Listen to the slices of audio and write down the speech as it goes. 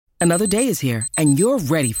Another day is here, and you're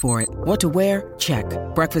ready for it. What to wear? Check.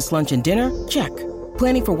 Breakfast, lunch, and dinner? Check.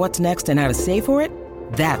 Planning for what's next and how to save for it?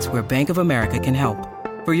 That's where Bank of America can help.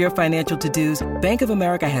 For your financial to-dos, Bank of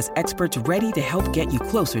America has experts ready to help get you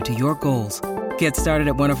closer to your goals. Get started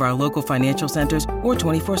at one of our local financial centers or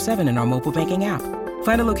 24/7 in our mobile banking app.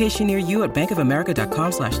 Find a location near you at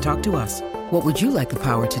bankofamerica.com/talktous. What would you like the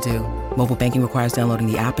power to do? Mobile banking requires downloading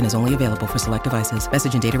the app and is only available for select devices.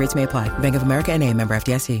 Message and data rates may apply. Bank of America N.A., member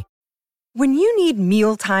FDIC. When you need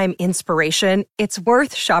mealtime inspiration, it's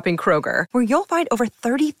worth shopping Kroger, where you'll find over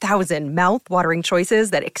 30,000 mouth-watering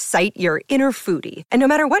choices that excite your inner foodie. And no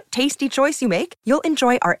matter what tasty choice you make, you'll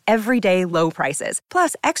enjoy our everyday low prices,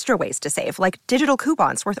 plus extra ways to save, like digital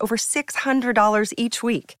coupons worth over $600 each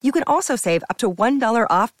week. You can also save up to $1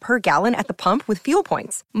 off per gallon at the pump with fuel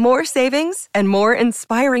points. More savings and more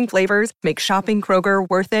inspiring flavors make shopping Kroger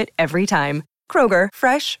worth it every time. Kroger,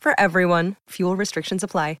 fresh for everyone. Fuel restrictions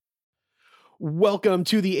apply. Welcome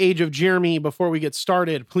to the Age of Jeremy. Before we get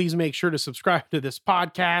started, please make sure to subscribe to this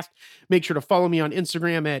podcast. Make sure to follow me on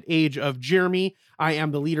Instagram at Age of Jeremy. I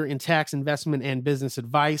am the leader in tax, investment, and business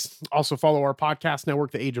advice. Also follow our podcast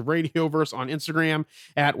network, the Age of Radioverse, on Instagram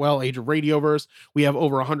at, Age of Radioverse. We have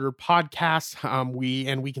over 100 podcasts.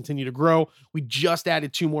 We continue to grow. We just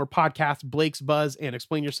added 2 more podcasts, Blake's Buzz and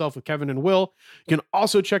Explain Yourself with Kevin and Will. You can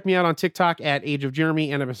also check me out on TikTok at Age of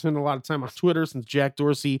Jeremy, and I've been spending a lot of time on Twitter since Jack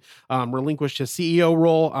Dorsey relinquished his CEO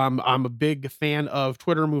role. I'm a big fan of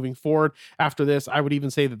Twitter moving forward. After this, I would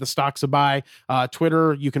even say that the stock's a buy.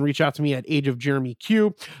 Twitter, you can reach out to me at Age of Jeremy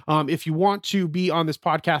Q. If you want to be on this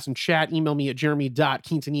podcast and chat, email me at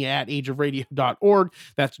jeremy.quintanilla@ageofradio.org.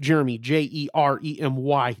 That's Jeremy, JEREMY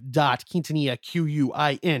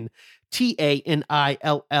 .Quintanilla,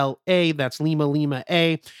 QUINTANILLA. That's Lima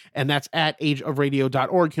A, and that's at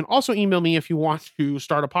ageofradio.org. You can also email me if you want to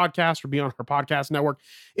start a podcast or be on our podcast network.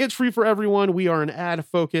 It's free for everyone. We are an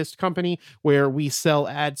ad-focused company where we sell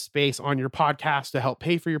ad space on your podcast to help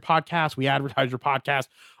pay for your podcast. We advertise your podcast,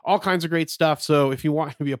 all kinds of great stuff. So if you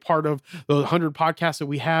want to be a part of the 100 podcasts that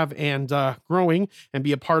we have and growing and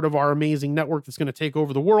be a part of our amazing network that's going to take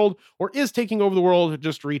over the world or is taking over the world,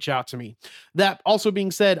 just reach out to me. That also being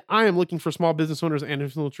said, I am looking for small business owners and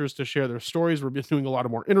influencers to share their stories. We've been doing a lot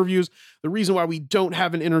of more interviews. The reason why we don't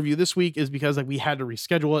have an interview this week is because we had to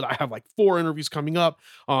reschedule it. I have 4 interviews coming up.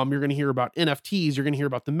 You're going to hear about NFTs. You're going to hear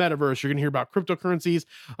about the metaverse. You're going to hear about cryptocurrencies.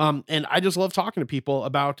 And I just love talking to people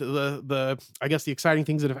about the exciting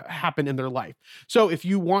things that have happened in their life. So if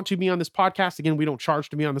you want to be on this podcast, again, we don't charge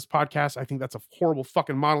to be on this podcast. I think that's a horrible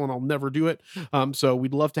fucking model and I'll never do it. So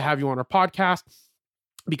we'd love to have you on our podcast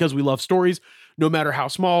because we love stories. No matter how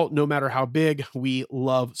small, no matter how big, we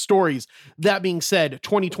love stories. That being said,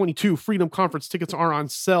 2022 Freedom Conference tickets are on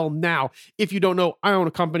sale now. If you don't know, I own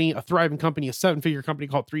a company, a thriving company, a 7-figure company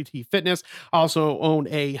called 3T Fitness. I also own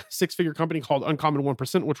a 6-figure company called Uncommon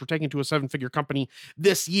 1%, which we're taking to a 7-figure company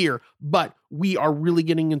this year. But we are really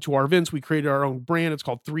getting into our events. We created our own brand. It's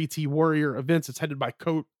called 3T Warrior Events. It's headed by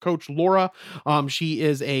Coach Laura. She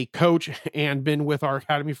is a coach and been with our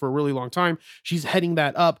academy for a really long time. She's heading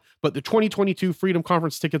that up. But the 2022 Freedom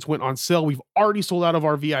Conference tickets went on sale. We've already sold out of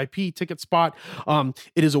our VIP ticket spot.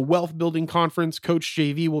 It is a wealth building conference. Coach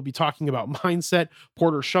JV will be talking about mindset.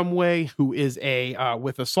 Porter Shumway, who is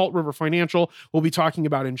with Assault River Financial, will be talking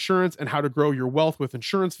about insurance and how to grow your wealth with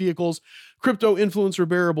insurance vehicles. Crypto influencer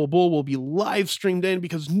Bearable Bull will be live streamed in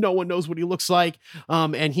because no one knows what he looks like.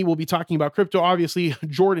 And he will be talking about crypto. Obviously,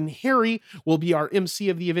 Jordan Harry will be our MC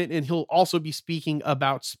of the event, and he'll also be speaking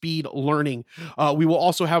about speed learning. We will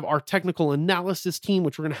also have our technical analysis team,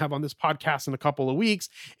 which we're going to have on this podcast in a couple of weeks,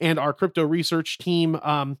 and our crypto research team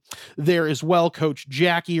there as well. Coach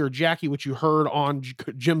Jackie, which you heard on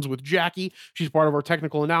Gyms with Jackie. She's part of our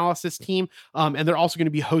technical analysis team. And they're also going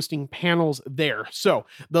to be hosting panels there. So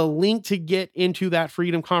the link to get into that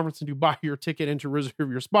Freedom Conference and to buy your ticket and to reserve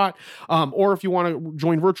your spot, or if you want to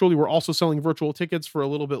join virtually, we're also selling virtual tickets for a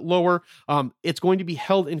little bit lower. It's going to be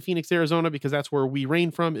held in Phoenix, Arizona, because that's where we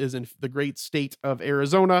reign from, is in the great state of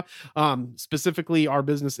Arizona. Specifically, our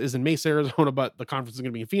business is in Mesa, Arizona, but the conference is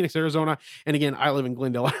going to be in Phoenix, Arizona. And again, I live in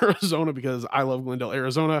Glendale, Arizona, because I love Glendale,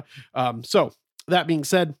 Arizona. So that being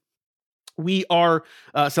said, we are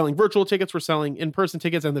selling virtual tickets. We're selling in-person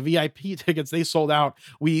tickets, and the VIP tickets, they sold out.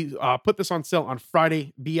 We put this on sale on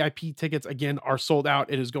Friday. VIP tickets, again, are sold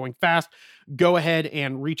out. It is going fast. go ahead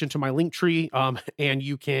and reach into my link tree, and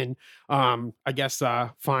you can,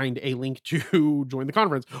 find a link to join the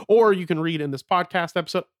conference, or you can read in this podcast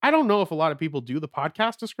episode. I don't know if a lot of people do the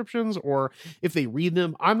podcast descriptions or if they read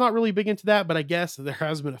them. I'm not really big into that, but I guess there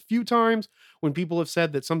has been a few times when people have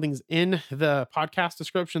said that something's in the podcast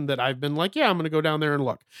description that I've been like, yeah, I'm going to go down there and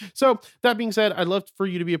look. So that being said, I'd love for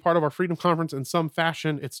you to be a part of our Freedom Conference in some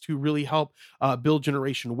fashion. It's to really help build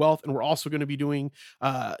generation wealth. And we're also going to be doing,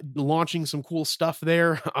 launching some cool stuff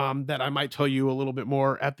there that I might tell you a little bit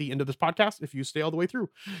more at the end of this podcast if you stay all the way through.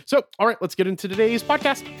 So, all right, let's get into today's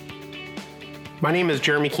podcast. My name is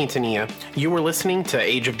Jeremy Quintanilla. You are listening to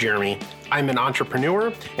Age of Jeremy. I'm an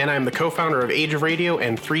entrepreneur, and I'm the co-founder of Age of Radio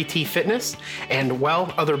and 3T Fitness, and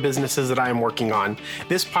other businesses that I am working on.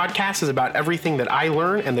 This podcast is about everything that I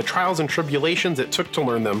learn and the trials and tribulations it took to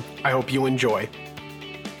learn them. I hope you enjoy.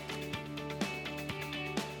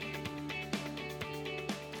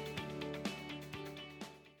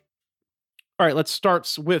 All right, let's start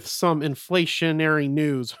with some inflationary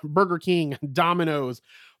news. Burger King, Domino's,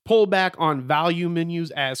 pull back on value menus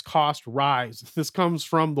as costs rise. This comes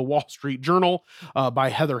from the Wall Street Journal by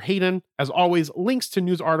Heather Hayden. As always, links to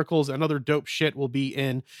news articles and other dope shit will be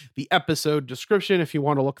in the episode description if you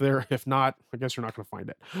want to look there. If not, I guess you're not going to find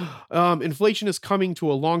it. Inflation is coming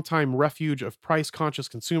to a longtime refuge of price-conscious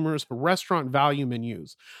consumers, restaurant value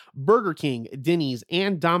menus. Burger King, Denny's,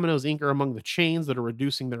 and Domino's Inc. are among the chains that are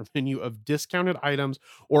reducing their menu of discounted items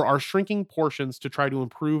or are shrinking portions to try to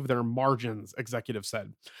improve their margins, executives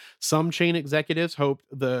said. Some chain executives hoped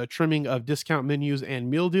the trimming of discount menus and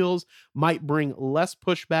meal deals might bring less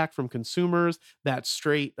pushback from consumers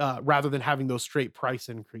rather than having those straight price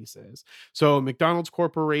increases. So McDonald's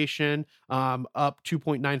Corporation, up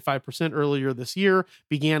 2.95% earlier this year,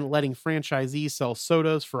 began letting franchisees sell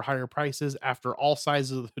sodas for higher prices after all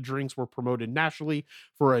sizes of the drinks were promoted nationally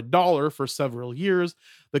for $1 for several years.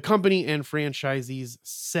 The company and franchisees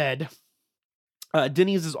said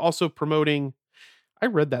Denny's is also promoting. I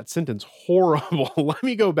read that sentence horrible. Let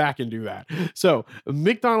me go back and do that. So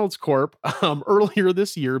McDonald's Corp earlier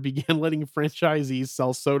this year began letting franchisees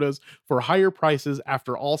sell sodas for higher prices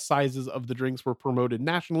after all sizes of the drinks were promoted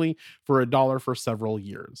nationally for $1 for several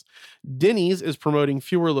years. Denny's is promoting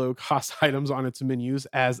fewer low-cost items on its menus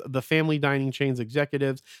as the family dining chain's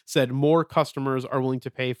executives said more customers are willing to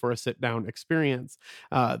pay for a sit-down experience.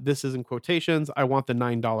 This is in quotations. I want the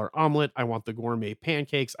 $9 omelet. I want the gourmet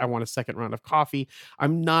pancakes. I want a second round of coffee.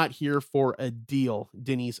 I'm not here for a deal,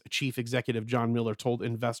 Denny's chief executive John Miller told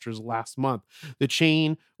investors last month. The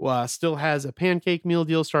chain still has a pancake meal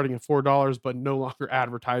deal starting at $4, but no longer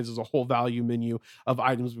advertises a whole value menu of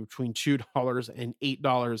items between $2 and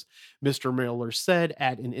 $8, Mr. Miller said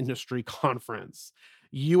at an industry conference.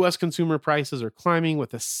 U.S. consumer prices are climbing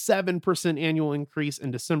with a 7% annual increase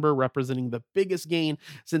in December, representing the biggest gain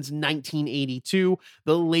since 1982,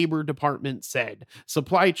 the Labor Department said.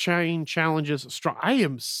 Supply chain challenges strong.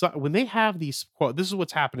 When they have these quote, this is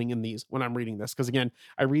what's happening in these when I'm reading this. Because again,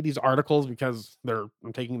 I read these articles because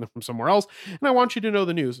I'm taking them from somewhere else, and I want you to know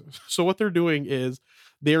the news. So what they're doing is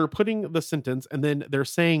they're putting the sentence and then they're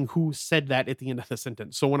saying who said that at the end of the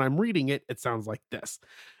sentence. So when I'm reading it, it sounds like this.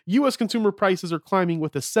 U.S. consumer prices are climbing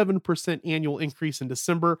with a 7% annual increase in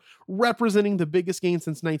December, representing the biggest gain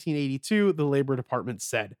since 1982, the Labor Department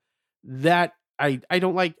said. That I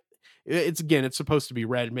don't like. It's supposed to be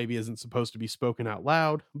read, maybe isn't supposed to be spoken out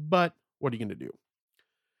loud, but what are you going to do?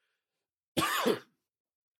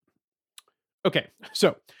 Okay,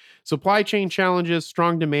 so supply chain challenges,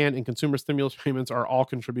 strong demand, and consumer stimulus payments are all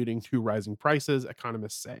contributing to rising prices,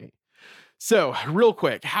 economists say. So real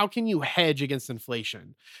quick, how can you hedge against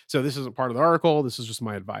inflation? So this isn't part of the article. This is just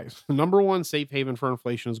my advice. The number one safe haven for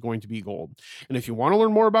inflation is going to be gold. And if you want to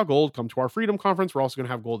learn more about gold, come to our Freedom Conference. We're also going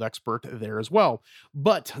to have Gold Expert there as well.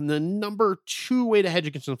 But the number two way to hedge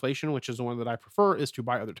against inflation, which is the one that I prefer, is to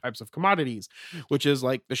buy other types of commodities, which is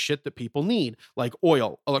like the shit that people need, like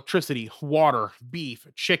oil, electricity, water, beef,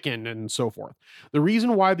 chicken, and so forth. The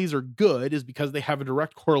reason why these are good is because they have a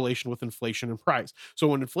direct correlation with inflation and price. So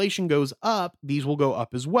when inflation goes up, these will go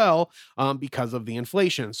up as well because of the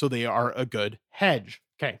inflation. So they are a good hedge.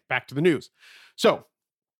 Okay, back to the news. So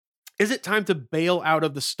is it time to bail out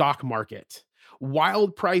of the stock market?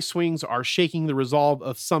 Wild price swings are shaking the resolve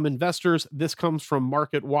of some investors. This comes from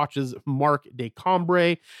Market Watch's Mark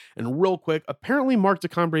DeCambre. And real quick, apparently Mark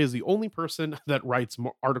DeCambre is the only person that writes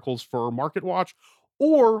articles for Market Watch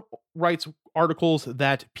or writes articles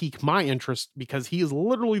that pique my interest because he is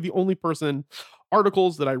literally the only person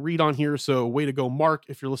articles that I read on here. So way to go, Mark,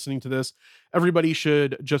 if you're listening to this. Everybody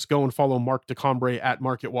should just go and follow Mark DeCombre at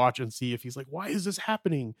Market Watch and see if he's like, why is this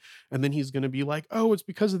happening? And then he's going to be like, oh, it's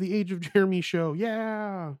because of the Age of Jeremy show.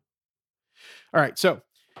 Yeah. All right. So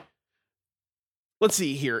let's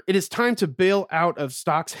see here. It is time to bail out of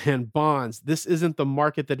stocks and bonds. This isn't the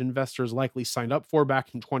market that investors likely signed up for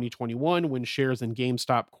back in 2021 when shares in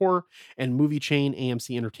GameStop Corp and movie chain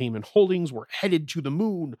AMC Entertainment Holdings were headed to the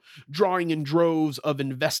moon, drawing in droves of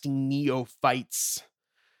investing neophytes.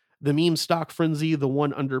 The meme stock frenzy, the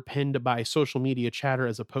one underpinned by social media chatter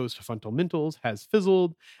as opposed to fundamentals, has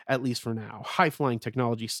fizzled, at least for now. High-flying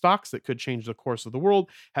technology stocks that could change the course of the world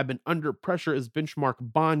have been under pressure as benchmark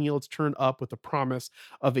bond yields turn up with the promise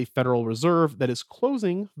of a Federal Reserve that is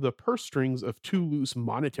closing the purse strings of too loose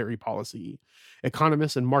monetary policy.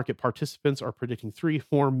 Economists and market participants are predicting 3,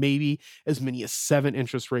 4, maybe as many as 7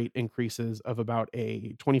 interest rate increases of about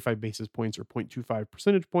a 25 basis points or 0.25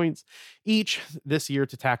 percentage points each this year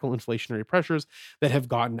to tackle inflationary pressures that have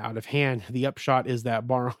gotten out of hand. The upshot is that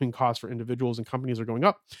borrowing costs for individuals and companies are going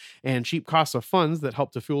up, and cheap costs of funds that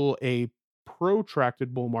help to fuel a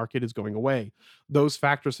protracted bull market is going away. Those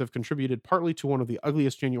factors have contributed partly to one of the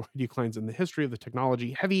ugliest January declines in the history of the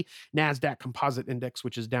technology heavy NASDAQ Composite Index,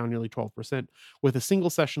 which is down nearly 12%, with a single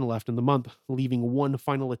session left in the month, leaving one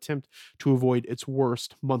final attempt to avoid its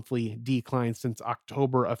worst monthly decline since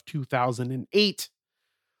October of 2008.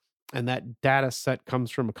 And that data set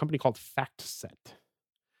comes from a company called FactSet.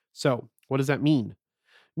 So what does that mean?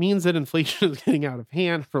 It means that inflation is getting out of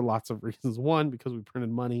hand for lots of reasons. One, because we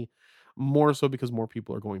printed money. More so because more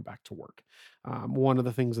people are going back to work. One of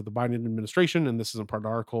the things that the Biden administration, and this isn't part of the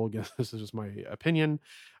article, again, this is just my opinion,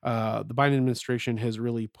 the Biden administration has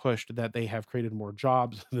really pushed that they have created more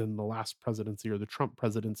jobs than the last presidency or the Trump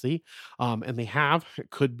presidency. And they have. It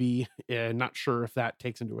could be, not sure if that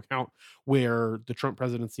takes into account where the Trump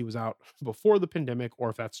presidency was out before the pandemic or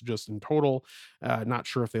if that's just in total. Not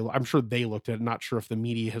sure if I'm sure they looked at it, not sure if the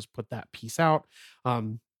media has put that piece out.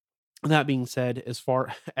 That being said, as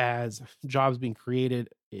far as jobs being created,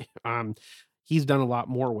 he's done a lot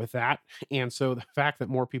more with that. And so the fact that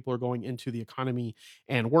more people are going into the economy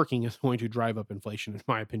and working is going to drive up inflation, in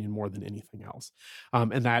my opinion, more than anything else.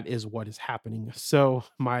 And that is what is happening. So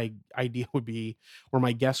my idea would be, or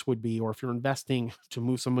my guess would be, or if you're investing, to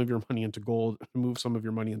move some of your money into gold, move some of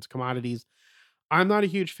your money into commodities. I'm not a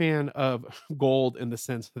huge fan of gold in the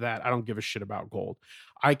sense that I don't give a shit about gold.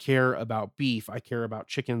 I care about beef. I care about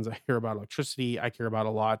chickens. I care about electricity. I care about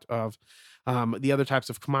a lot of the other types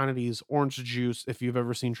of commodities. Orange juice, if you've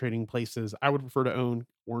ever seen Trading Places, I would prefer to own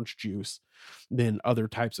orange juice than other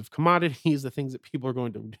types of commodities, the things that people are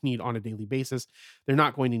going to need on a daily basis. They're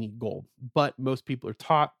not going to need gold, but most people are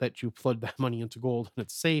taught that you flood that money into gold and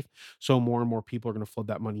it's safe. So more and more people are going to flood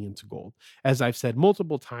that money into gold. As I've said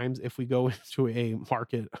multiple times, if we go into a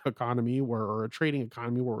market economy or a trading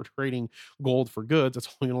economy where we're trading gold for goods, it's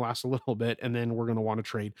only going to last a little bit. And then we're going to want to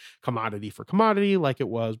trade commodity for commodity like it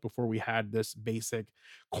was before we had this basic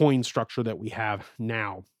coin structure that we have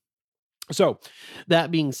now. So that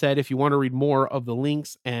being said, if you want to read more of the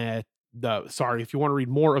links if you want to read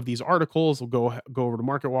more of these articles, go over to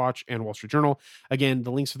Market Watch and Wall Street Journal. Again,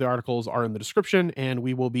 the links to the articles are in the description, and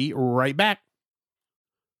we will be right back.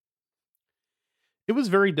 It was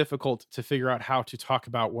very difficult to figure out how to talk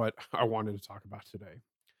about what I wanted to talk about today.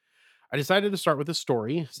 I decided to start with a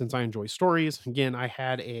story since I enjoy stories. Again, I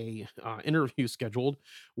had a interview scheduled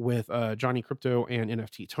with Johnny Crypto and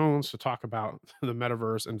NFT Tones to talk about the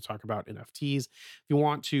metaverse and to talk about NFTs. If you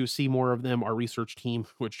want to see more of them, our research team,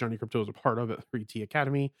 which Johnny Crypto is a part of at 3T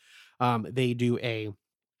Academy,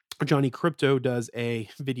 Johnny Crypto does a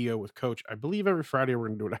video with Coach, I believe every Friday. We're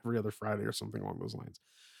going to do it every other Friday or something along those lines.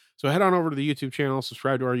 So head on over to the YouTube channel,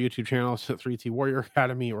 subscribe to our YouTube channel, 3T Warrior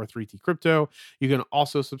Academy or 3T Crypto. You can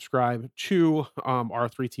also subscribe to our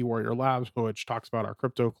 3T Warrior Labs, which talks about our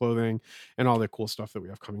crypto clothing and all the cool stuff that we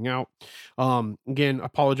have coming out. Again,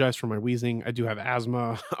 apologize for my wheezing. I do have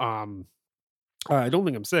asthma. I don't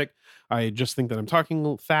think I'm sick. I just think that I'm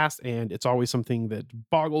talking fast, and it's always something that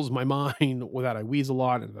boggles my mind that I wheeze a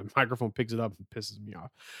lot, and the microphone picks it up and pisses me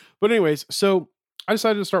off. But anyways, so I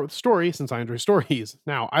decided to start with a story since I enjoy stories.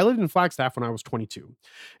 Now, I lived in Flagstaff when I was 22,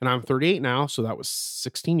 and I'm 38 now, so that was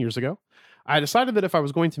 16 years ago. I decided that if I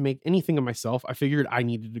was going to make anything of myself, I figured I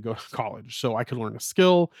needed to go to college so I could learn a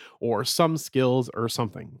skill or some skills or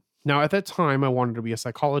something. Now, at that time, I wanted to be a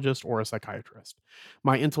psychologist or a psychiatrist.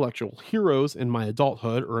 My intellectual heroes in my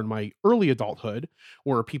adulthood, or in my early adulthood,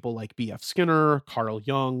 were people like B.F. Skinner, Carl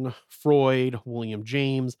Jung, Freud, William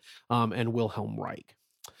James, and Wilhelm Reich.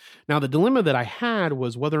 Now, the dilemma that I had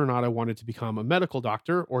was whether or not I wanted to become a medical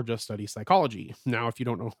doctor or just study psychology. Now, if you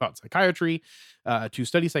don't know about psychiatry, to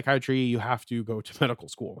study psychiatry, you have to go to medical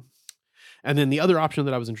school. And then the other option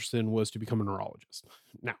that I was interested in was to become a neurologist.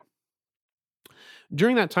 Now,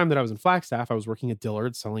 during that time that I was in Flagstaff, I was working at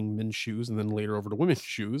Dillard's selling men's shoes and then later over to women's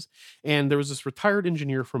shoes. And there was this retired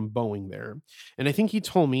engineer from Boeing there. And I think he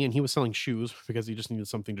told me, and he was selling shoes because he just needed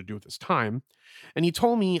something to do with his time. And he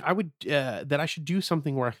told me that I should do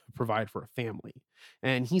something where I could provide for a family.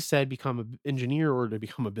 And he said, become an engineer or to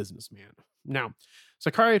become a businessman. Now,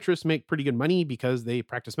 psychiatrists make pretty good money because they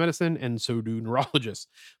practice medicine, and so do neurologists.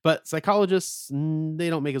 But psychologists, they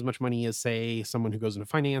don't make as much money as, say, someone who goes into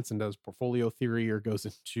finance and does portfolio theory or goes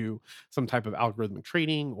into some type of algorithmic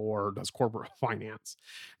trading or does corporate finance.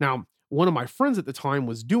 Now, one of my friends at the time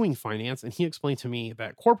was doing finance, and he explained to me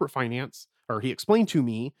that corporate finance, or he explained to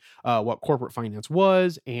me what corporate finance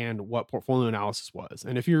was and what portfolio analysis was.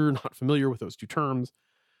 And if you're not familiar with those two terms,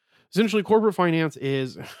 essentially, corporate finance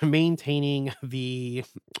is maintaining the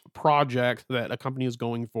project that a company is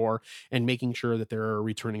going for and making sure that they're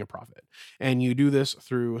returning a profit. And you do this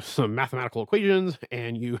through some mathematical equations,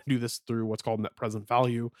 and you do this through what's called net present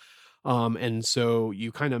value. And so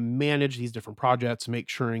you kind of manage these different projects, make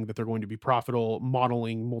sure that they're going to be profitable,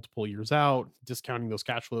 modeling multiple years out, discounting those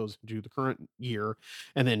cash flows to the current year,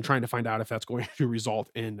 and then trying to find out if that's going to result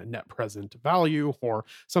in a net present value or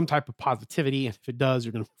some type of positivity. And if it does,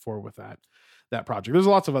 you're going to move forward with that project. There's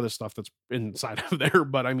lots of other stuff that's inside of there,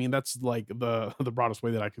 but I mean, that's like the broadest way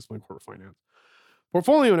that I can explain corporate finance.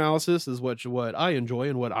 Portfolio analysis is what I enjoy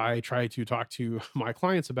and what I try to talk to my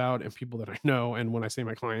clients about and people that I know. And when I say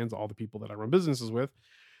my clients, all the people that I run businesses with.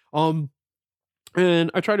 Um,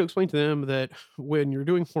 and I try to explain to them that when you're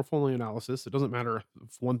doing portfolio analysis, it doesn't matter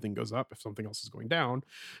if one thing goes up, if something else is going down.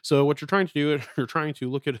 So what you're trying to do is you're trying to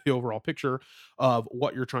look at the overall picture of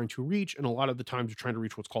what you're trying to reach. And a lot of the times you're trying to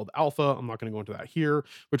reach what's called alpha. I'm not going to go into that here,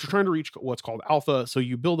 but you're trying to reach what's called alpha. So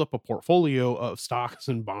you build up a portfolio of stocks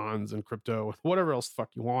and bonds and crypto, whatever else the fuck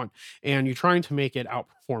you want. And you're trying to make it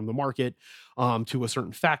outperform the market to a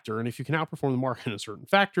certain factor. And if you can outperform the market in a certain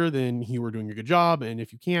factor, then you are doing a good job. And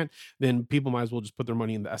if you can't, then people might as well just put their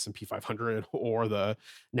money in the S&P 500 or the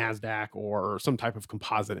NASDAQ or some type of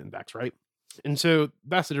composite index, right? And so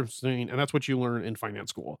that's the difference between, and that's what you learn in finance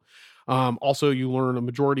school. Also, you learn a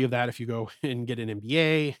majority of that if you go and get an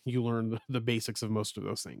MBA. You learn the basics of most of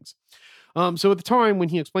those things. So at the time when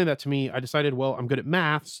he explained that to me, I decided, well, I'm good at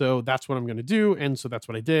math, so that's what I'm going to do. And so that's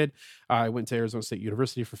what I did. I went to Arizona State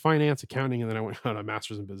University for finance, accounting, and then I went on a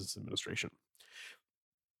master's in business administration.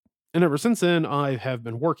 And ever since then, I have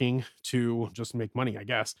been working to just make money, I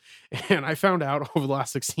guess. And I found out over the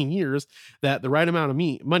last 16 years that the right amount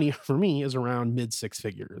of money for me is around mid six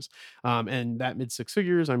figures. And that mid six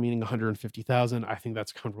figures, I'm meaning 150,000. I think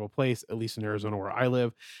that's a comfortable place, at least in Arizona where I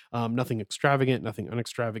live. Nothing extravagant, nothing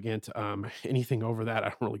unextravagant. Anything over that, I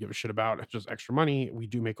don't really give a shit about. It's just extra money. We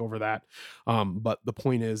do make over that. But the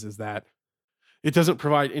point is that it doesn't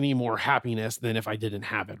provide any more happiness than if I didn't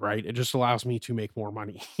have it, right? It just allows me to make more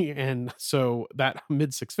money. And so that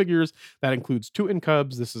mid six figures, that includes two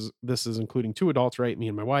incomes. This is including two adults, right? Me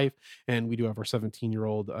and my wife. And we do have our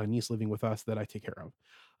 17-year-old niece living with us that I take care of.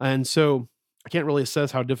 And so I can't really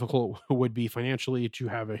assess how difficult it would be financially to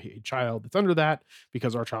have a child that's under that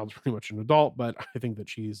because our child's pretty much an adult, but I think that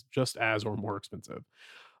she's just as or more expensive.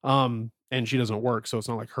 And she doesn't work, so it's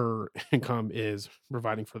not like her income is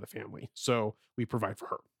providing for the family. So we provide for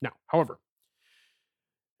her. Now, however,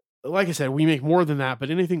 like I said, we make more than that, but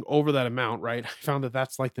anything over that amount, right? I found that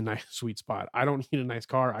that's like the nice sweet spot. I don't need a nice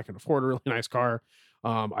car. I can afford a really nice car.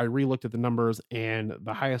 I re-looked at the numbers, and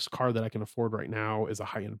the highest car that I can afford right now is a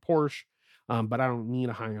high-end Porsche. But I don't need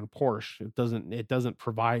a high-end Porsche. It doesn't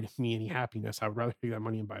provide me any happiness. I would rather take that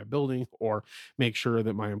money and buy a building or make sure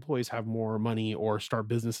that my employees have more money or start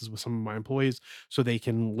businesses with some of my employees so they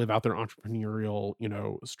can live out their entrepreneurial,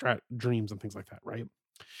 dreams and things like that, right?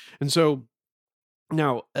 And so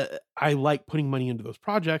now, I like putting money into those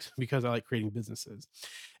projects because I like creating businesses.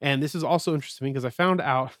 And this is also interesting because I found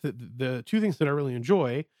out that the two things that I really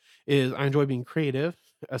enjoy is I enjoy being creative,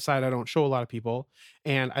 a side I don't show a lot of people,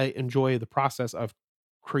 and I enjoy the process of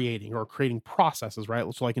creating processes, right?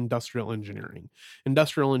 So like industrial engineering.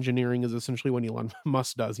 Industrial engineering is essentially what Elon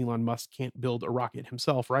Musk does. Elon Musk can't build a rocket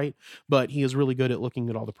himself, right? But he is really good at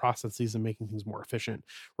looking at all the processes and making things more efficient,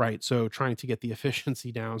 right? So trying to get the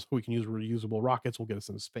efficiency down so we can use reusable rockets will get us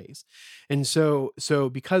into space. And so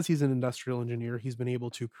because he's an industrial engineer, he's been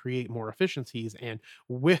able to create more efficiencies, and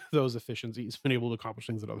with those efficiencies, been able to accomplish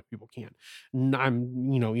things that other people can't.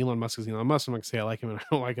 Elon Musk is Elon Musk. I'm not gonna say I like him and I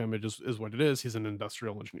don't like him. It just is what it is. He's an industrial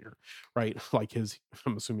industrial engineer, right? Like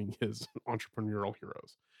I'm assuming his entrepreneurial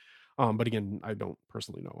heroes. But again, I don't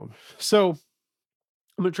personally know him. So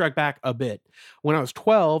I'm going to track back a bit. When I was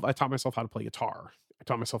 12, I taught myself how to play guitar. I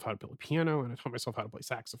taught myself how to play piano, and I taught myself how to play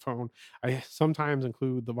saxophone. I sometimes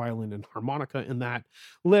include the violin and harmonica in that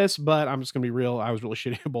list, but I'm just going to be real. I was really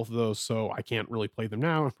shitty at both of those, so I can't really play them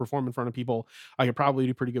now and perform in front of people. I could probably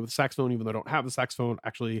do pretty good with the saxophone, even though I don't have the saxophone.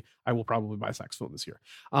 Actually, I will probably buy a saxophone this year.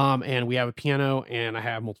 And we have a piano, and I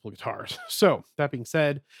have multiple guitars. So that being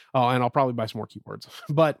said, and I'll probably buy some more keyboards,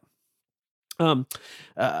 but those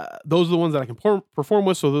are the ones that I can perform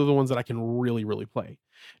with. So they're the ones that I can really, really play.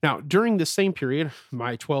 Now, during this same period,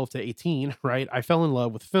 my 12 to 18, right, I fell in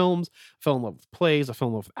love with films, fell in love with plays, I fell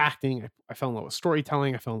in love with acting, I fell in love with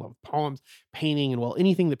storytelling, I fell in love with poems, painting, and well,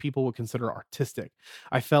 anything that people would consider artistic.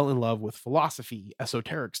 I fell in love with philosophy,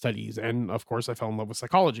 esoteric studies, and of course, I fell in love with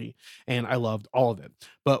psychology, and I loved all of it.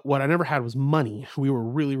 But what I never had was money. We were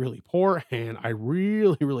really, really poor, and I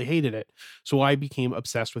really, really hated it. So I became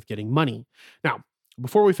obsessed with getting money. Now,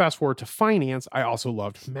 before we fast forward to finance, I also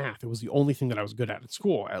loved math. It was the only thing that I was good at in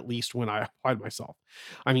school, at least when I applied myself.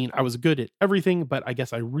 I mean, I was good at everything, but I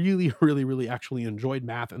guess I really, really, really actually enjoyed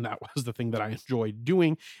math. And that was the thing that I enjoyed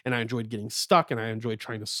doing. And I enjoyed getting stuck and I enjoyed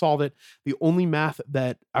trying to solve it. The only math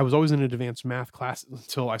that I was always in an advanced math class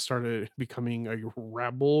until I started becoming a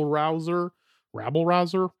rabble rouser. Rabble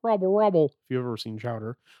rouser, rabble. If you've ever seen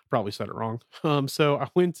Chowder, probably said it wrong. So I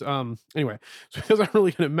went, anyway, so because I'm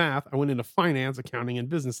really good at math, I went into finance, accounting, and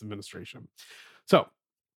business administration. So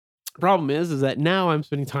the problem is that now I'm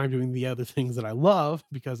spending time doing the other things that I love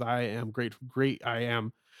because I am I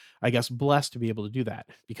am, I guess, blessed to be able to do that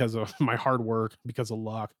because of my hard work, because of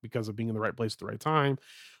luck, because of being in the right place at the right time,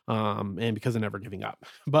 and because of never giving up.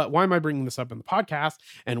 But why am I bringing this up in the podcast,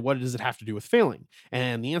 and what does it have to do with failing?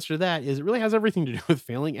 And the answer to that is it really has everything to do with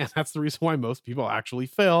failing, and that's the reason why most people actually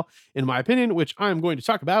fail, in my opinion, which I'm going to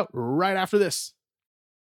talk about right after this.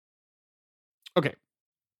 Okay.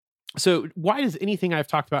 So why does anything I've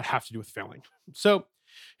talked about have to do with failing? So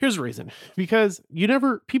here's the reason. Because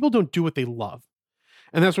people don't do what they love.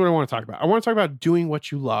 And that's what I want to talk about. I want to talk about doing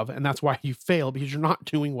what you love. And that's why you fail, because you're not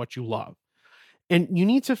doing what you love. And you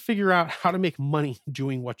need to figure out how to make money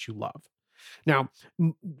doing what you love. Now,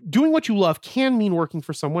 doing what you love can mean working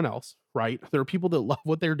for someone else, right? There are people that love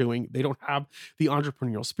what they're doing. They don't have the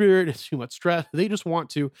entrepreneurial spirit. It's too much stress. They just want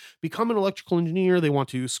to become an electrical engineer. They want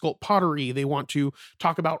to sculpt pottery. They want to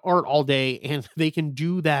talk about art all day, and they can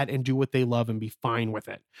do that and do what they love and be fine with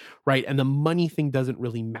it, right? And the money thing doesn't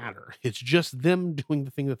really matter. It's just them doing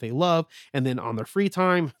the thing that they love. And then on their free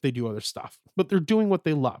time, they do other stuff, but they're doing what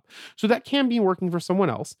they love. So that can be working for someone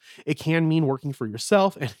else. It can mean working for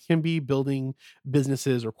yourself, and it can be building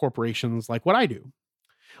businesses or corporations like what I do.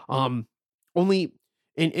 Only,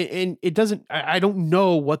 and it doesn't, I don't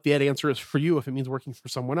know what that answer is for you if it means working for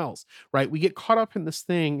someone else, right? We get caught up in this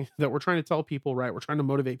thing that we're trying to tell people, right? We're trying to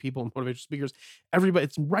motivate people and motivational speakers. Everybody,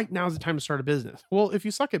 it's right now is the time to start a business. Well, if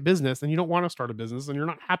you suck at business and you don't want to start a business and you're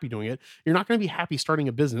not happy doing it, you're not going to be happy starting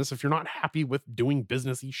a business if you're not happy with doing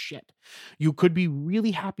businessy shit. You could be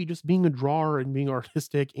really happy just being a drawer and being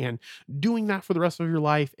artistic and doing that for the rest of your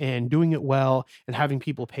life and doing it well and having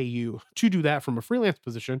people pay you to do that from a freelance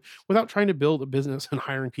position without trying to build a business and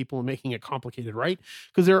hiring people and making it complicated, right?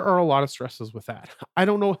 Because there are a lot of stresses with that. I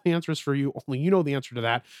don't know what the answer is for you. Only you know the answer to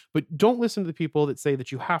that. But don't listen to the people that say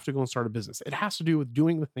that you have to go and start a business. It has to do with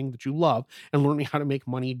doing the thing that you love and learning how to make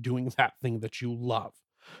money doing that thing that you love.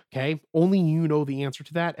 Okay. Only you know the answer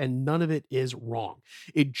to that, and none of it is wrong.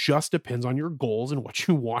 It just depends on your goals and what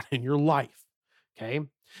you want in your life. Okay.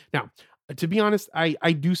 Now, to be honest, I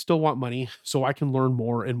do still want money so I can learn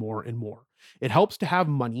more and more and more. It helps to have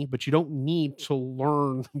money, but you don't need to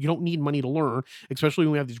learn. You don't need money to learn, especially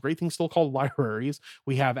when we have these great things still called libraries.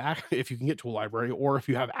 We have, if you can get to a library, or if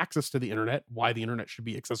you have access to the internet, why the internet should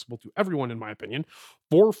be accessible to everyone, in my opinion,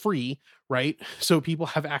 for free, right? So people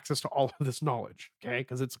have access to all of this knowledge, okay?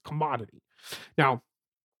 Because it's a commodity. Now,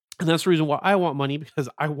 and that's the reason why I want money, because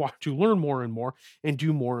I want to learn more and more and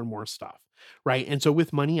do more and more stuff. Right. And so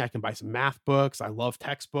with money, I can buy some math books. I love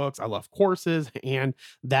textbooks. I love courses, and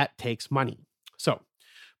that takes money. So,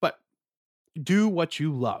 but do what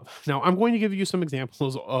you love. Now, I'm going to give you some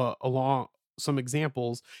examples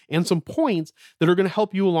and some points that are going to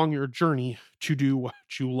help you along your journey to do what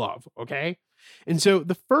you love. Okay. And so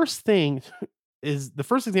the first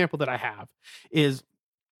example that I have is,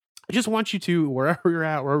 I just want you to, wherever you're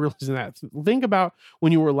at, wherever you're listening to that, think about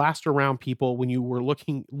when you were last around people, when you were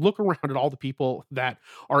look around at all the people that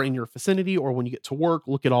are in your vicinity, or when you get to work,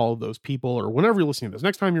 look at all of those people, or whenever you're listening to this.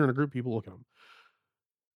 Next time you're in a group, people look at them.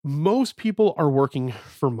 Most people are working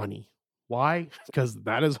for money. Why? Because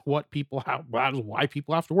that is what people have. That is why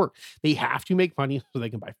people have to work. They have to make money so they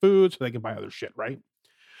can buy food, so they can buy other shit, right?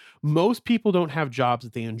 Most people don't have jobs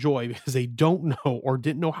that they enjoy because they don't know or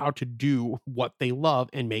didn't know how to do what they love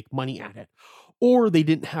and make money at it, or they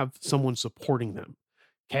didn't have someone supporting them.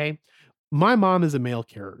 Okay. My mom is a mail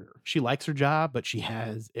carrier. She likes her job, but she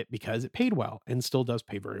has it because it paid well and still does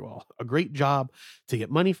pay very well. A great job to get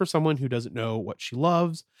money for someone who doesn't know what she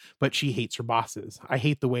loves, but she hates her bosses. I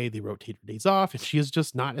hate the way they rotate her days off, and she is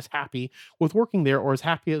just not as happy with working there or as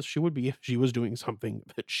happy as she would be if she was doing something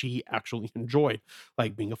that she actually enjoyed,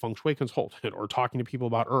 like being a feng shui consultant or talking to people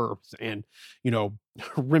about herbs and,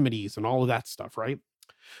 remedies and all of that stuff, right?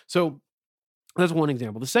 So that's one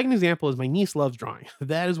example. The second example is my niece loves drawing.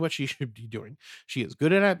 That is what she should be doing. She is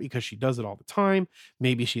good at it because she does it all the time.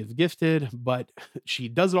 Maybe she is gifted, but she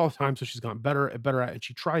does it all the time. So she's gotten better at it, and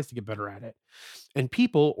she tries to get better at it. And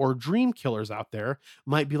people or dream killers out there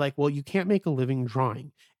might be like, well, you can't make a living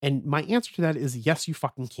drawing. And my answer to that is yes, you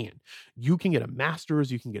fucking can. You can get a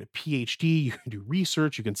master's, you can get a PhD, you can do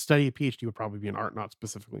research, you can study. A PhD would probably be in art, not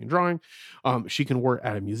specifically in drawing. She can work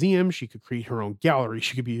at a museum. She could create her own gallery.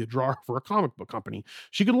 She could be a drawer for a comic book company.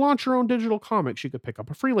 She could launch her own digital comic. She could pick up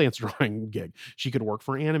a freelance drawing gig. She could work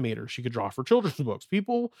for animators. She could draw for children's books.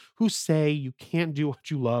 People who say you can't do what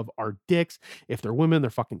you love are dicks. If they're women, they're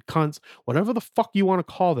fucking cunts. Whatever the fuck you want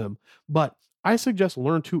to call them. But I suggest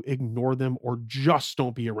learn to ignore them or just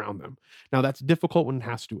don't be around them. Now, that's difficult when it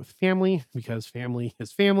has to do with family because family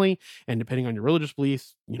is family. And depending on your religious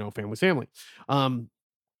beliefs, family's family.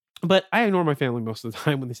 But I ignore my family most of the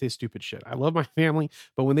time when they say stupid shit. I love my family,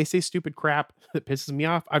 but when they say stupid crap that pisses me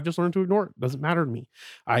off, I've just learned to ignore it. It doesn't matter to me.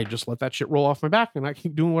 I just let that shit roll off my back and I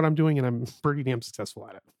keep doing what I'm doing and I'm pretty damn successful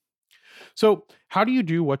at it. So, how do you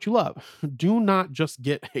do what you love? Do not just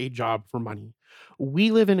get a job for money.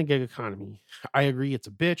 We live in a gig economy. I agree it's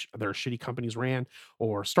a bitch. There are shitty companies ran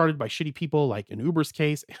or started by shitty people, like in Uber's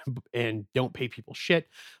case, and don't pay people shit,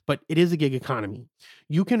 but it is a gig economy.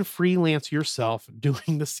 You can freelance yourself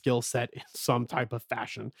doing the skill set in some type of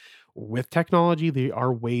fashion. With technology, there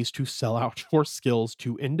are ways to sell out your skills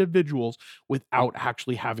to individuals without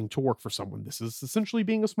actually having to work for someone. This is essentially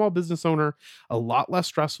being a small business owner, a lot less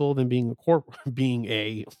stressful than being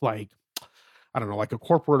like a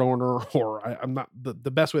corporate owner, or I'm not the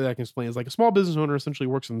best way that I can explain is like a small business owner essentially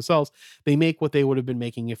works for themselves. They make what they would have been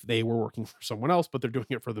making if they were working for someone else, but they're doing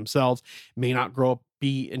it for themselves. May not grow up,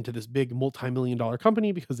 be into this big multi-million-dollar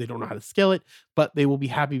company because they don't know how to scale it, but they will be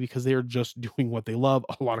happy because they are just doing what they love.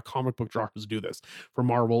 A lot of comic book drawers do this for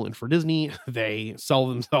Marvel and for Disney. They sell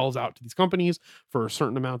themselves out to these companies for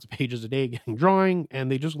certain amounts of pages a day getting drawing,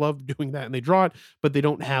 and they just love doing that and they draw it, but they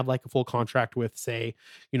don't have like a full contract with, say,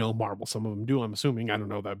 Marvel. Some of them do, I'm assuming. I don't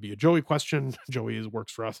know. That'd be a Joey question. Joey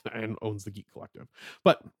works for us and owns the Geek Collective.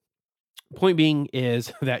 But point being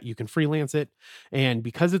is that you can freelance it. And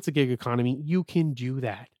because it's a gig economy, you can do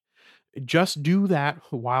that. Just do that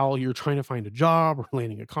while you're trying to find a job or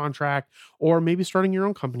landing a contract, or maybe starting your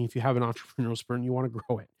own company if you have an entrepreneurial spirit and you want to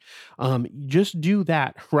grow it. Just do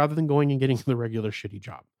that rather than going and getting the regular shitty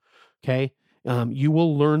job. Okay. You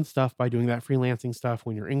will learn stuff by doing that freelancing stuff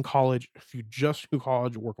when you're in college. If you just do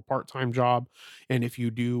college, work a part-time job. And if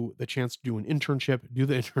you do the chance to do an internship, do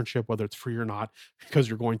the internship, whether it's free or not, because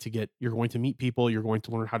you're going to meet people, you're going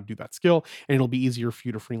to learn how to do that skill, and it'll be easier for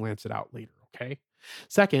you to freelance it out later. Okay.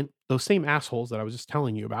 Second, those same assholes that I was just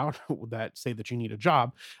telling you about that say that you need a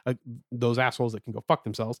job, those assholes that can go fuck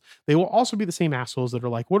themselves, they will also be the same assholes that are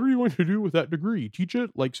like, what are you going to do with that degree? Teach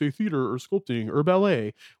it? Like, say, theater or sculpting or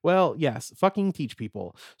ballet? Well, yes, fucking teach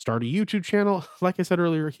people. Start a YouTube channel. Like I said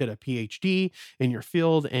earlier, get a PhD in your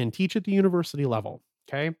field and teach at the university level.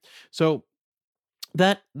 Okay. So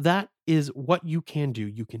that is what you can do.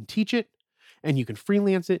 You can teach it, and you can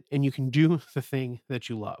freelance it, and you can do the thing that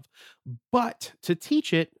you love. But to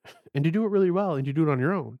teach it and to do it really well and to do it on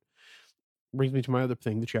your own brings me to my other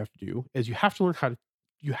thing that you have to do is you have to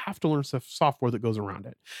learn software that goes around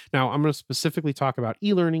it. Now, I'm going to specifically talk about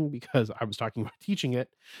e-learning because I was talking about teaching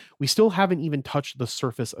it. We still haven't even touched the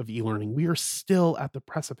surface of e-learning. We are still at the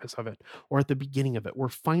precipice of it or at the beginning of it. We're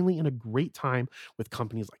finally in a great time with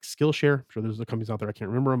companies like Skillshare. I'm sure there's the companies out there. I can't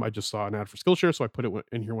remember them. I just saw an ad for Skillshare, so I put it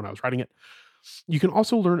in here when I was writing it. You can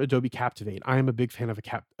also learn Adobe Captivate. I am a big fan of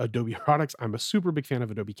Adobe products. I'm a super big fan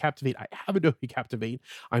of Adobe Captivate. I have Adobe Captivate.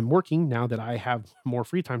 I'm working, now that I have more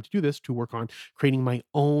free time to do this, to work on creating my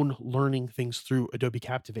own learning things through Adobe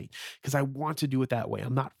Captivate because I want to do it that way.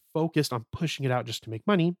 I'm not focused on pushing it out just to make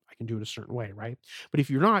money, I can do it a certain way, right? But if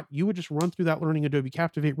you're not, you would just run through that learning Adobe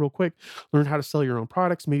Captivate real quick, learn how to sell your own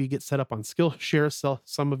products, maybe get set up on Skillshare, sell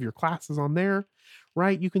some of your classes on there,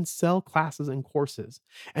 right? You can sell classes and courses,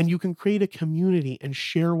 and you can create a community and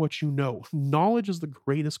share what you know. Knowledge is the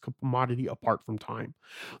greatest commodity apart from time.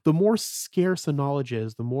 The more scarce a knowledge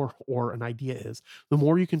is, the more, or an idea is, the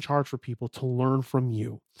more you can charge for people to learn from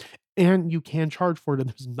you. And you can charge for it, and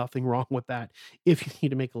there's nothing wrong with that if you need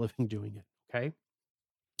to make a living doing it. Okay.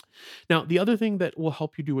 Now, the other thing that will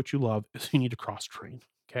help you do what you love is you need to cross train.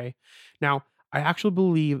 Okay. Now, I actually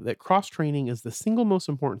believe that cross training is the single most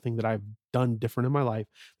important thing that I've done different in my life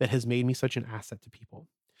that has made me such an asset to people.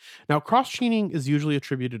 Now, cross training is usually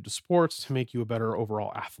attributed to sports to make you a better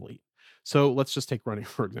overall athlete. So let's just take running,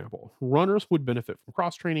 for example. Runners would benefit from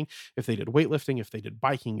cross training if they did weightlifting, if they did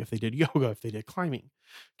biking, if they did yoga, if they did climbing.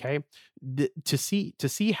 Okay. To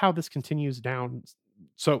see how this continues down.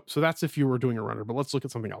 So that's if you were doing a runner, but let's look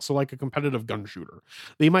at something else. So like a competitive gun shooter,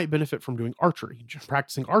 they might benefit from doing archery. Just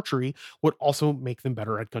practicing archery would also make them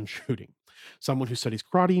better at gun shooting. Someone who studies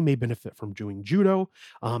karate may benefit from doing judo.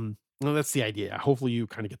 Well, that's the idea. Hopefully, you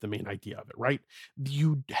kind of get the main idea of it, right?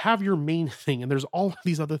 You have your main thing, and there's all of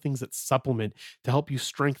these other things that supplement to help you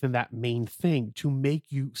strengthen that main thing to make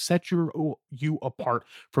you set you apart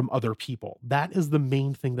from other people. That is the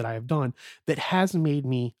main thing that I have done that has made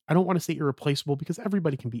me, I don't want to say irreplaceable because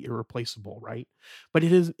everybody can be irreplaceable, right? But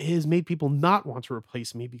it has made people not want to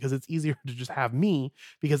replace me because it's easier to just have me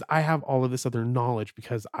because I have all of this other knowledge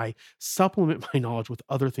because I supplement my knowledge with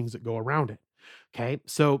other things that go around it. Okay.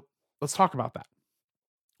 So let's talk about that.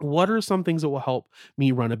 What are some things that will help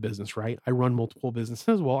me run a business, right? I run multiple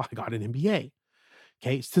businesses. Well, I got an MBA.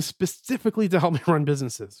 Okay. Specifically to help me run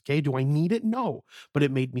businesses. Okay. Do I need it? No, but it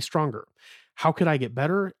made me stronger. How could I get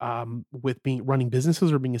better with running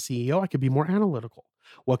businesses or being a CEO? I could be more analytical.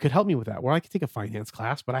 What could help me with that? Well, I could take a finance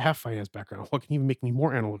class, but I have finance background. What can even make me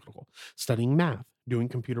more analytical? Studying math, doing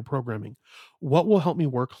computer programming. What will help me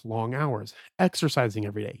work long hours? Exercising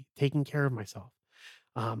every day, taking care of myself.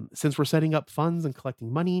 Since we're setting up funds and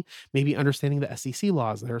collecting money, maybe understanding the SEC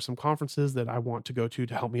laws. There are some conferences that I want to go to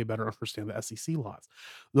help me better understand the SEC laws.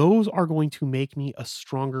 Those are going to make me a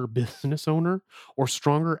stronger business owner or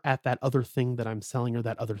stronger at that other thing that I'm selling or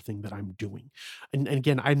that other thing that I'm doing. And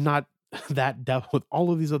again, I'm not that depth with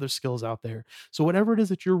all of these other skills out there. So whatever it is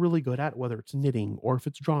that you're really good at, whether it's knitting or if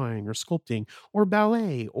it's drawing or sculpting or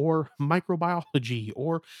ballet or microbiology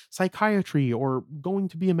or psychiatry or going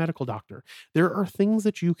to be a medical doctor, there are things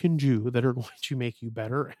that you can do that are going to make you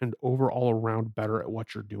better and overall around better at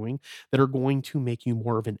what you're doing that are going to make you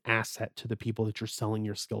more of an asset to the people that you're selling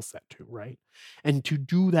your skill set to, right? And to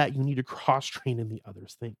do that, you need to cross train in the other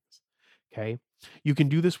things. Okay. You can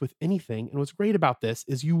do this with anything. And what's great about this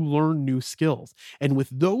is you learn new skills. And with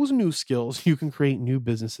those new skills, you can create new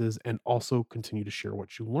businesses and also continue to share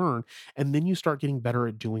what you learn. And then you start getting better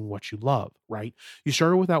at doing what you love, right? You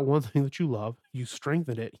started with that one thing that you love, you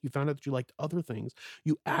strengthened it, you found out that you liked other things,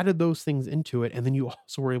 you added those things into it, and then you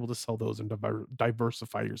also were able to sell those and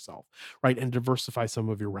diversify yourself, right? And diversify some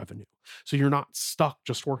of your revenue. So you're not stuck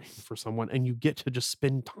just working for someone and you get to just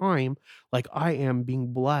spend time like I am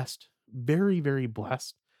being blessed, very, very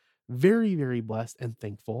blessed, very, very blessed and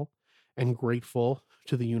thankful and grateful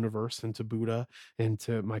to the universe and to Buddha and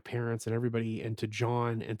to my parents and everybody and to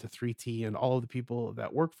John and to 3T and all of the people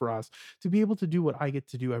that work for us to be able to do what I get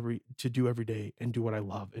to do every day and do what I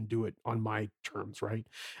love and do it on my terms, right?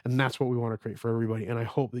 And that's what we want to create for everybody. And I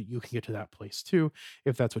hope that you can get to that place too,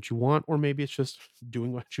 if that's what you want, or maybe it's just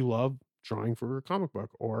doing what you love, drawing for a comic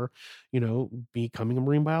book, or becoming a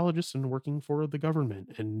marine biologist and working for the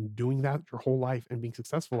government and doing that your whole life and being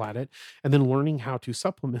successful at it, and then learning how to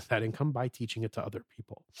supplement that income by teaching it to other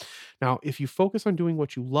people. Now, if you focus on doing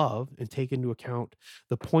what you love and take into account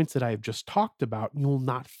the points that I've just talked about, you will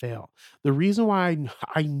not fail. The reason why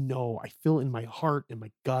I know, I feel in my heart and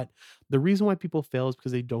my gut, the reason why people fail is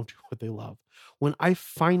because they don't do what they love. When I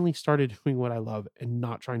finally started doing what I love and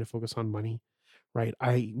not trying to focus on money, right,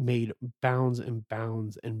 I made bounds and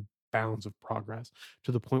bounds and bounds of progress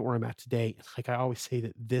to the point where I'm at today. Like I always say,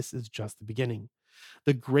 that this is just the beginning.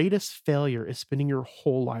 The greatest failure is spending your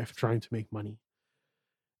whole life trying to make money,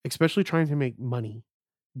 especially trying to make money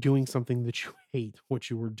doing something that you hate what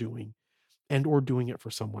you were doing and or doing it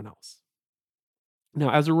for someone else.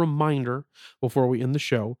 Now, as a reminder, before we end the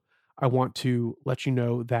show, I want to let you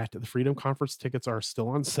know that the Freedom Conference tickets are still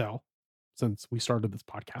on sale. since we started this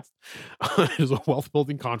podcast. It is a wealth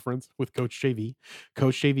building conference with Coach JV.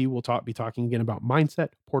 Coach JV will be talking again about mindset.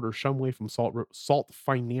 Porter Shumway from Salt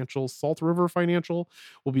River Financial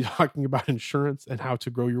will be talking about insurance and how to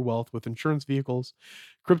grow your wealth with insurance vehicles.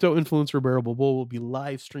 Crypto influencer Bearable Bull will be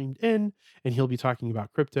live streamed in, and he'll be talking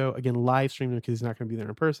about crypto again, live streaming, because he's not going to be there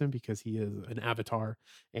in person because he is an avatar.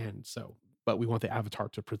 And so, but we want the avatar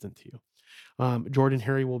to present to you. Jordan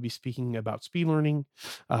Harry will be speaking about speed learning.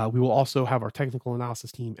 We will also have our technical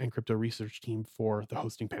analysis team and crypto research team for the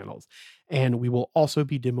hosting panels. And we will also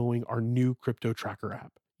be demoing our new crypto tracker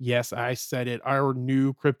app. Yes, I said it, our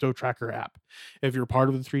new crypto tracker app. If you're part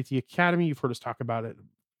of the 3T Academy, you've heard us talk about it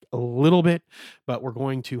a little bit, but we're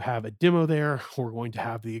going to have a demo there. We're going to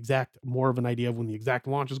have more of an idea of when the exact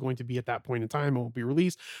launch is going to be at that point in time. It won't be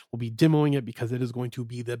released. We'll be demoing it because it is going to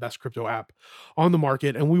be the best crypto app on the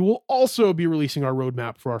market. And we will also be releasing our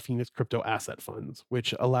roadmap for our Phoenix Crypto Asset Funds,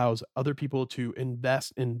 which allows other people to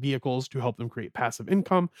invest in vehicles to help them create passive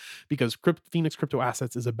income, because Phoenix Crypto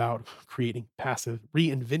Assets is about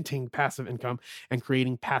reinventing passive income and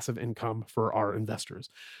creating passive income for our investors.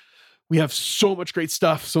 We have so much great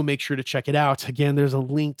stuff, so make sure to check it out. Again, there's a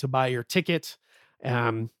link to buy your ticket.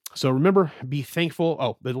 So remember, be thankful.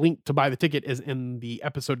 Oh, the link to buy the ticket is in the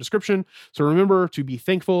episode description. So remember to be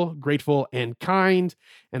thankful, grateful, and kind.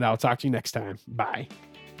 And I'll talk to you next time. Bye.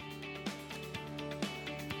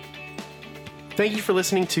 Thank you for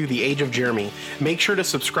listening to The Age of Jeremy. Make sure to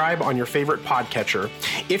subscribe on your favorite podcatcher.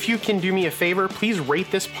 If you can do me a favor, please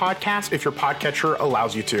rate this podcast if your podcatcher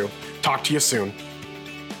allows you to. Talk to you soon.